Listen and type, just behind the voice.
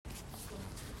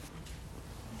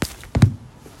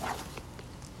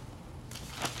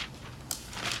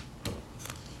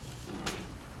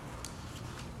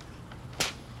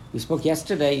We spoke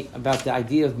yesterday about the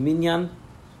idea of minyan.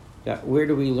 Where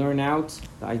do we learn out?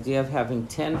 The idea of having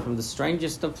 10 from the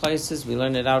strangest of places. We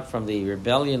learn it out from the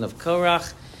rebellion of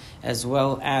Korach, as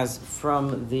well as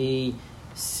from the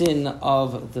sin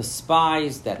of the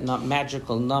spies, that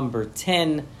magical number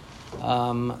 10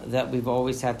 that we've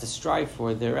always had to strive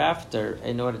for thereafter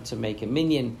in order to make a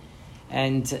minyan.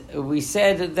 And we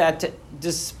said that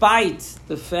despite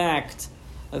the fact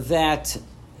that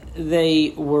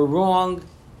they were wrong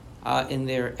in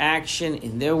their action,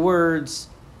 in their words,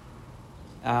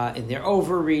 in their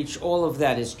overreach, all of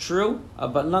that is true.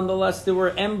 But nonetheless, there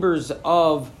were embers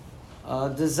of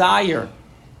desire,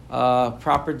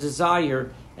 proper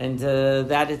desire, and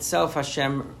that itself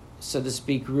Hashem, so to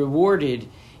speak, rewarded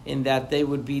in that they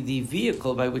would be the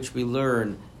vehicle by which we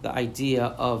learn the idea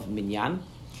of minyan.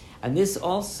 And this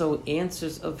also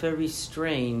answers a very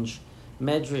strange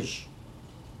medrash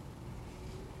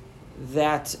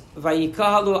that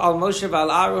Vayikahalu al Moshe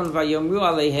v'al Aaron vayomru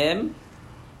aleihem.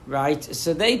 Right?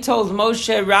 So they told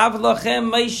Moshe, Rav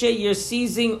lachem, Moshe, you're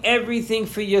seizing everything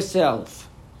for yourself.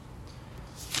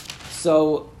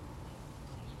 So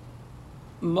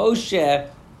Moshe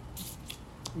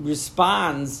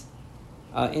responds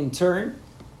in turn.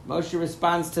 Moshe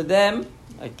responds to them,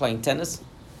 like playing tennis.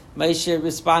 Moshe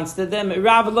responds to them,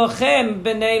 Rav lachem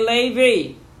b'nei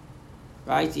Levi.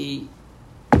 Right? He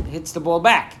hits the ball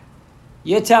back.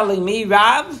 You're telling me,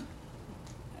 Rav?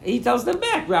 He tells them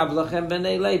back, Rav lachem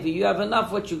b'nei Levi. You have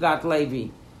enough what you got, Levi.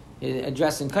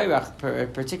 Addressing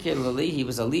Korach particularly, he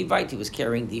was a Levite. He was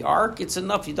carrying the ark. It's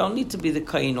enough. You don't need to be the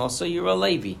Kohen also. You're a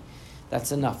Levi.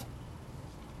 That's enough.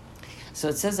 So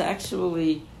it says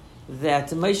actually that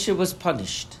Moshe was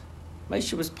punished.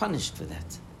 Moshe was punished for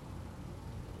that.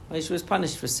 Moshe was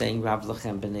punished for saying Rav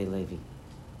lachem b'nei Levi.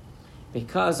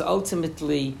 Because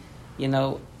ultimately,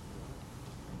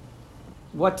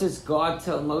 what does God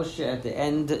tell Moshe at the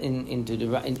end in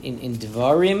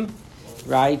Devarim,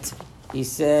 right? He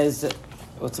says,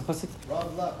 what's the pasuk?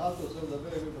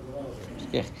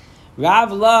 Rav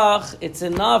lach, it's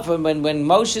enough. When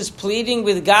Moshe's pleading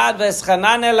with God,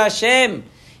 V'eschanan el Hashem,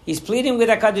 he's pleading with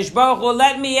HaKadosh Baruch Hu,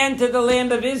 let me enter the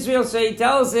land of Israel. So he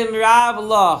tells him, Rav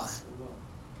lach,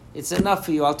 it's enough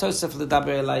for you. Al tosef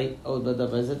l'daber elai od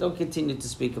b'davar. Don't continue to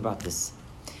speak about this.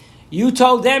 You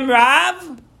told them,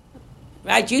 Rav?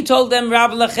 Right, you told them,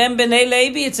 Rav lachem b'nei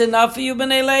Levi, it's enough for you,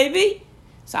 b'nei Levi?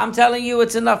 So I'm telling you,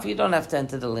 it's enough. You don't have to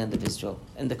enter the land of Israel.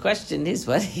 And the question is,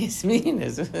 what do you mean?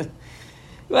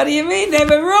 What do you mean? They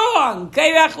were wrong.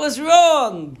 Korach was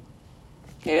wrong.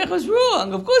 Korach was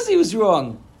wrong. Of course he was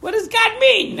wrong. What does God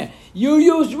mean? You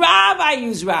use Rav, I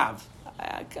use Rav.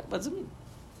 What does it mean?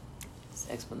 This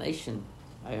explanation,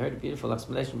 I heard a beautiful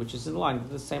explanation, which is in line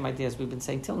with the same idea as we've been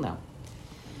saying till now.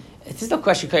 There's no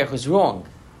question Korach was wrong.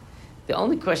 The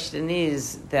only question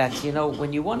is that,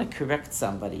 when you want to correct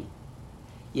somebody,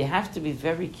 you have to be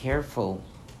very careful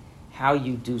how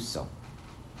you do so.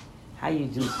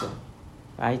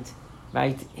 Right?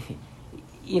 Right?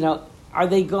 Are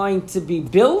they going to be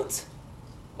built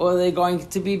or are they going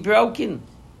to be broken?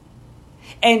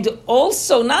 And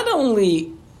also, it's not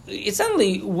only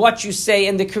what you say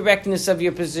and the correctness of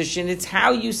your position, it's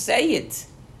how you say it.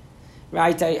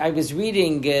 Right? I was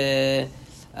reading...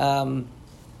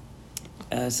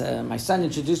 So my son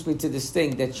introduced me to this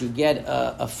thing that you get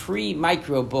a free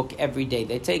micro book every day.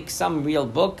 They take some real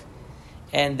book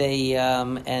and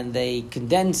they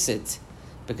condense it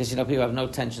because people have no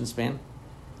attention span,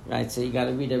 right? So you got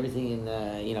to read everything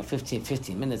in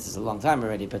 15 minutes is a long time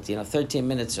already, but 13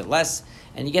 minutes or less,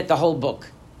 and you get the whole book.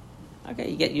 Okay,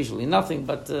 you get usually nothing,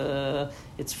 but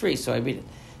it's free, so I read it.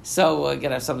 So you got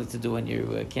to have something to do when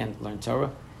you can't learn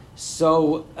Torah.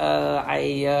 So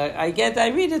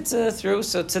I read it through.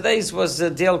 So today's was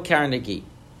Dale Carnegie,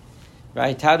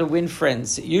 right? How to Win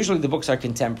Friends. Usually the books are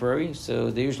contemporary,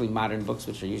 so they're usually modern books,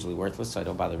 which are usually worthless, so I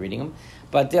don't bother reading them.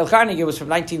 But Dale Carnegie was from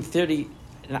 1930,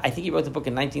 and I think he wrote the book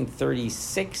in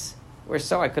 1936 or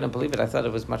so. I couldn't believe it. I thought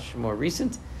it was much more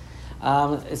recent.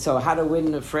 So How to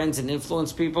Win Friends and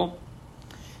Influence People.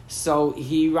 So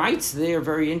he writes there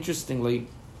very interestingly.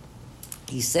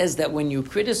 He says that when you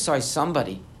criticize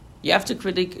somebody, you have to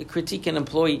critique an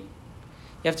employee.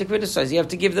 You have to criticize. You have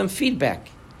to give them feedback.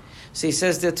 So he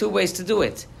says there are two ways to do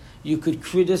it. You could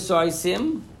criticize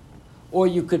him, or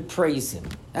you could praise him.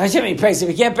 I mean, praise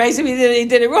him. You can't praise him. He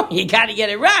did it wrong. You got to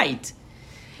get it right.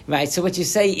 Right? So what you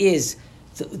say is,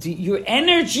 your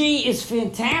energy is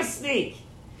fantastic.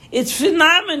 It's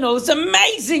phenomenal. It's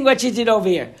amazing what you did over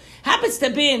here. Happens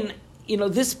to be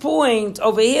this point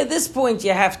over here, this point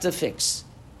you have to fix.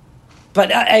 But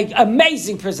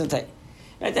amazing presentation.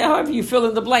 Right? However, you fill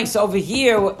in the blanks. Over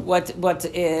here, what the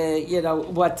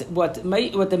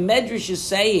Medrash is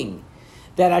saying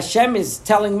that Hashem is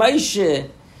telling Moshe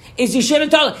is you should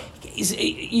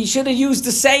have used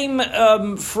the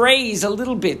same phrase a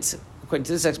little bit according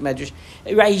to this next Medrash.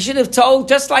 Right? He should have told,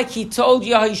 just like he told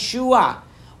Yehoshua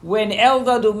when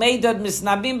Eldad Umeidad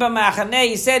Misnabim B'Machaneh,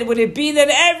 he said, would it be that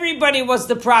everybody was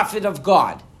the prophet of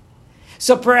God?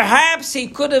 So perhaps he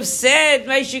could have said,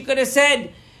 Moshe could have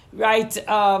said, right,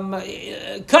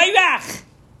 Kairach,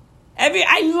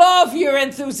 I love your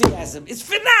enthusiasm. It's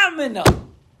phenomenal.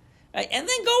 Right? And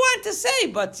then go on to say,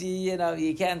 but you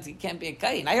can't be a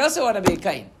Kain. I also want to be a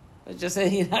Kain. But just say,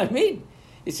 you know what I mean?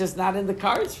 It's just not in the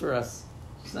cards for us.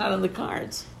 It's not in the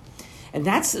cards. And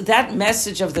that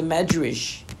message of the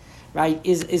Medrash, right,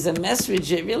 is a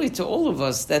message really to all of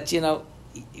us that,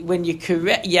 when you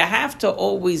correct, you have to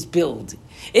always build.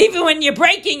 Even when you're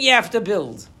breaking, you have to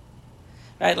build.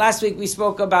 Right? Last week we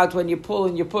spoke about when you pull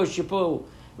and you push, you pull.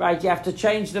 Right? You have to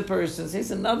change the person.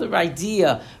 Here's another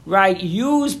idea. Right?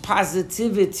 Use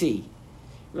positivity.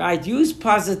 Right? Use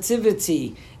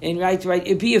positivity. And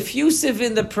right. Be effusive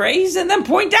in the praise and then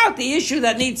point out the issue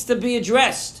that needs to be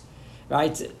addressed.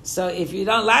 Right? So if you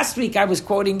don't, last week I was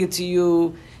quoting it to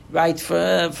you, right,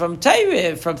 from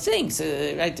Torah, from things.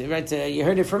 You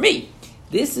heard it from me.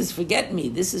 This is Forget Me.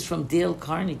 This is from Dale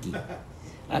Carnegie.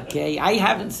 Okay, I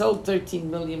haven't sold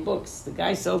 13 million books. The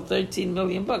guy sold 13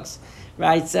 million books,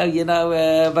 right? So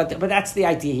but that's the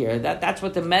idea here. That's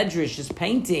what the Medrash is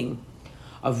painting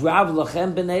of Rav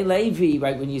Lachem B'nai Levi.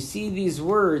 Right, when you see these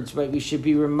words, right, we should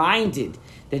be reminded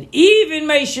that even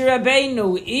Moshe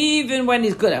Rabbeinu, even when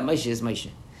he's good at Moshe is Moshe,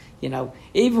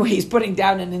 even when he's putting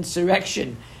down an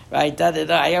insurrection, right?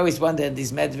 I always wonder in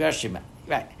these Medrashim,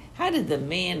 right? How did the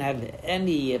man have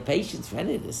any patience for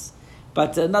any of this?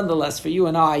 But nonetheless, for you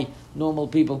and I, normal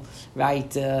people,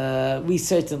 right, we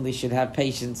certainly should have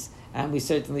patience, and we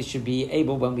certainly should be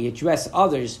able, when we address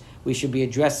others, we should be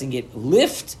addressing it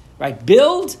lift, right,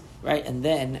 build, right, and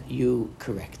then you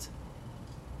correct.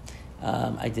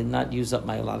 I did not use up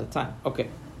my allotted time. Okay.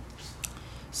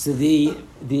 So the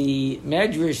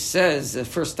Medrash says,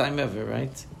 first time ever,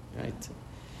 right? Right.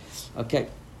 Okay.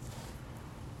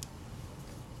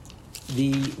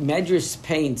 The Medrash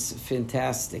paints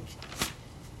fantastic.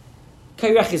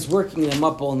 Kairach is working them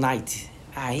up all night.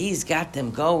 He's got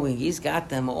them going. He's got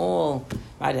them all.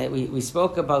 Right? We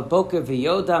spoke about Boker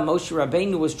V'Yoda. Moshe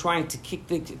Rabbeinu was trying to kick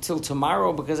till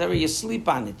tomorrow because ever you sleep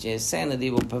on it, your sanity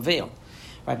will prevail.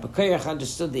 Right? But Kairach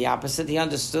understood the opposite. He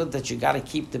understood that you got to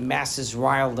keep the masses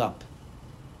riled up.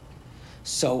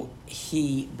 So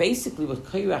he basically, what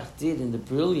Kairach did in the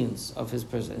brilliance of his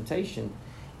presentation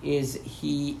is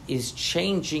he is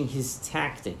changing his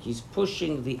tactic. He's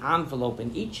pushing the envelope.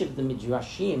 In each of the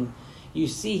midrashim, you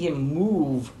see him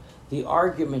move the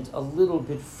argument a little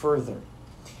bit further.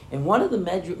 In one of the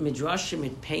midrashim,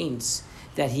 it paints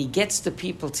that he gets the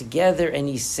people together and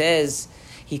he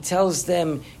tells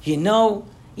them, you know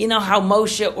how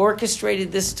Moshe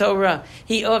orchestrated this Torah?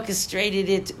 He orchestrated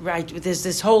it, right, there's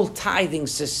this whole tithing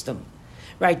system,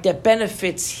 right, that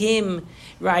benefits him,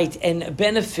 right, and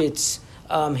benefits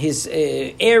his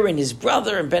Aaron, his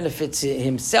brother, and benefits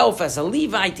himself as a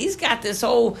Levite. He's got this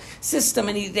whole system,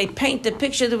 and they paint the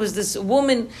picture. There was this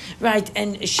woman, right,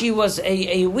 and she was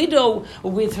a widow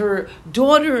with her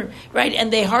daughter, right,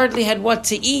 and they hardly had what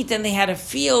to eat, and they had a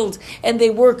field, and they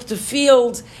worked the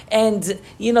field, and,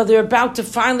 they're about to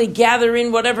finally gather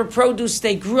in whatever produce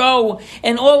they grow,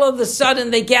 and all of a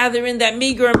sudden they gather in that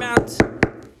meager amount,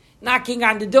 knocking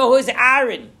on the door. Who is it?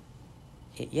 Aaron.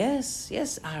 Yes,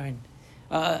 Aaron.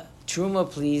 Truma,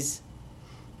 please.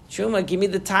 Truma, give me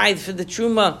the tithe for the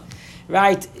truma.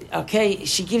 Right, okay,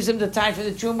 she gives him the tithe for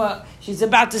the truma. She's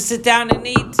about to sit down and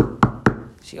eat.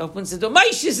 She opens the door.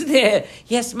 Moshe's there.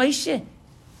 Yes, Moshe.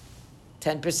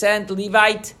 10%,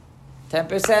 Levite.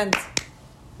 10%.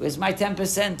 Where's my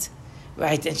 10%?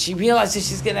 Right, and she realizes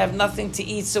she's going to have nothing to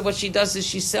eat, so what she does is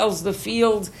she sells the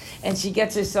field, and she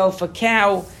gets herself a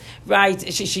cow.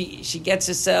 Right, she gets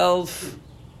herself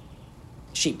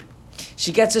sheep.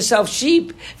 She gets herself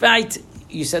sheep, right?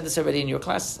 You said this already in your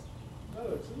class?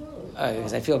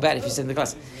 Because I feel bad if you said in the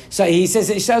class. So he says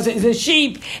she sells the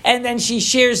sheep, and then she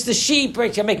shears the sheep,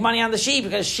 right? She'll make money on the sheep,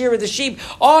 because shear the sheep.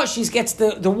 Or she gets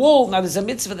the wool. Now there's a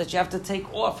mitzvah that you have to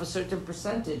take off a certain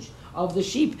percentage of the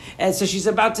sheep. And so she's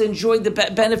about to enjoy the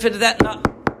benefit of that. No.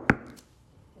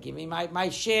 Give me my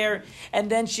share. And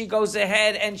then she goes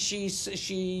ahead and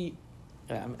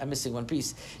I'm missing one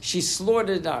piece.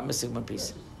 I'm missing one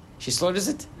piece. She slaughters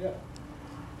it? Yeah.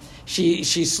 She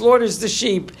slaughters the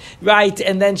sheep, right?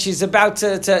 And then she's about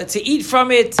to eat from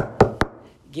it.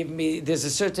 there's a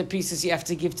certain pieces you have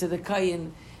to give to the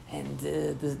Kayin, and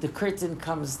the curtain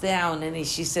comes down, and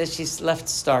she says she's left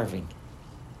starving.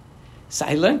 So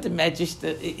I learned the Medrash.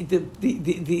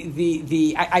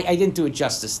 I didn't do it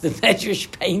justice. The Medrash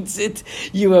paints it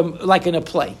like in a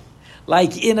play,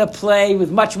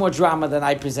 with much more drama than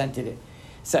I presented it.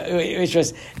 So it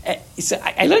was. So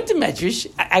I learned the Medrash.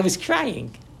 I was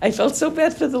crying. I felt so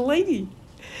bad for the lady.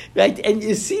 Right, and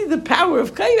you see the power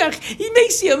of Kairach. He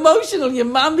makes you emotional. Your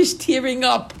mom is tearing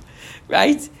up,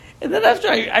 right? And then after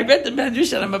I read the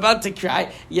Medrash and I'm about to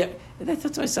cry, and I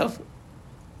thought to myself,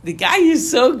 the guy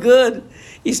is so good.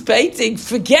 He's painting.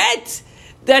 Forget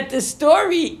that the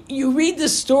story. You read the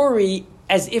story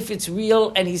as if it's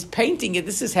real, and he's painting it.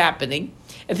 This is happening,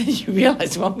 and then you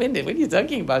realize, 1 minute, what are you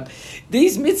talking about?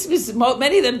 These mitzvahs,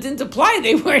 many of them didn't apply.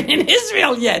 They weren't in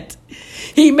Israel yet.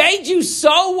 He made you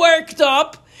so worked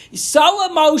up. So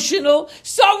emotional,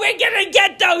 so we're going to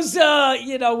get those,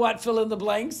 fill in the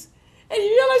blanks. And you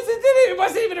realize it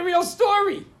wasn't even a real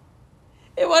story.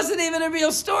 It wasn't even a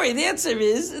real story. The answer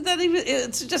is that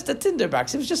it's just a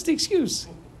tinderbox. It was just the excuse.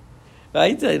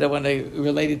 Right? I don't want to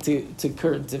relate it to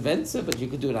current events, but you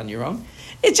can do it on your own.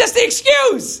 It's just the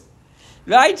excuse.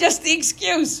 Right? Just the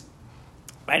excuse.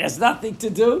 Right? It has nothing to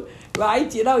do.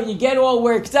 Right, you get all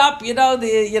worked up. You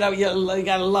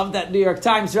gotta love that New York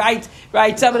Times, right?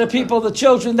 Right. Some of the people, the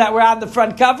children that were on the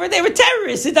front cover, they were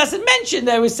terrorists. It doesn't mention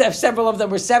there was several of them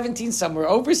were 17, some were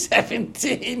over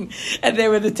 17, and they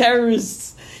were the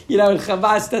terrorists. In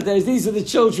Hamas. These are the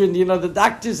children. The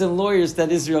doctors and lawyers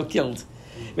that Israel killed.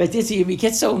 Right. You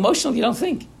get so emotional, you don't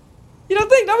think.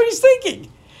 Nobody's thinking.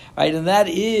 Right, and that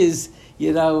is.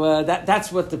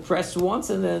 That's what the press wants,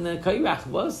 and then Kairach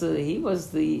was he was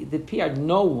the PR.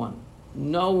 No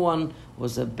one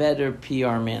was a better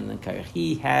PR man than Kairach.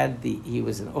 He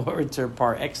was an orator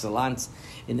par excellence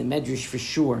in the Medrash for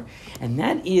sure, and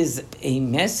that is a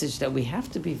message that we have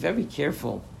to be very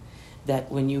careful.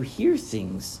 That when you hear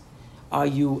things, are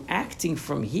you acting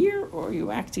from here or are you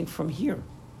acting from here?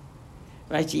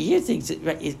 Right? You hear things.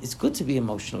 It's good to be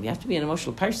emotional. You have to be an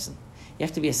emotional person. You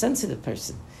have to be a sensitive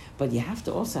person. But you have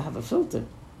to also have a filter.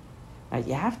 Right?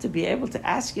 You have to be able to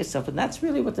ask yourself, and that's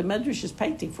really what the Medrash is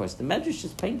painting for us. The Medrash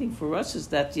is painting for us is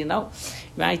that,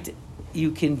 right,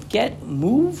 you can get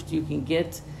moved, you can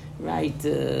get, right,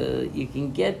 your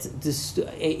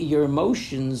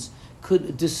emotions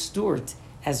could distort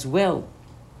as well.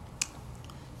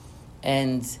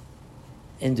 And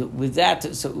with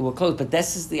that, so we'll close, but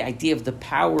this is the idea of the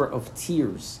power of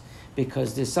tears,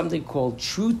 because there's something called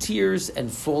true tears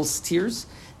and false tears.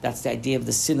 That's the idea of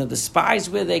the sin of the spies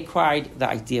where they cried, the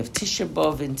idea of Tisha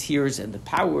B'Av in tears and the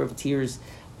power of tears.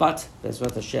 But,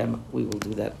 Bezrat Hashem, we will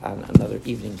do that on another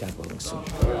evening, God willing, soon.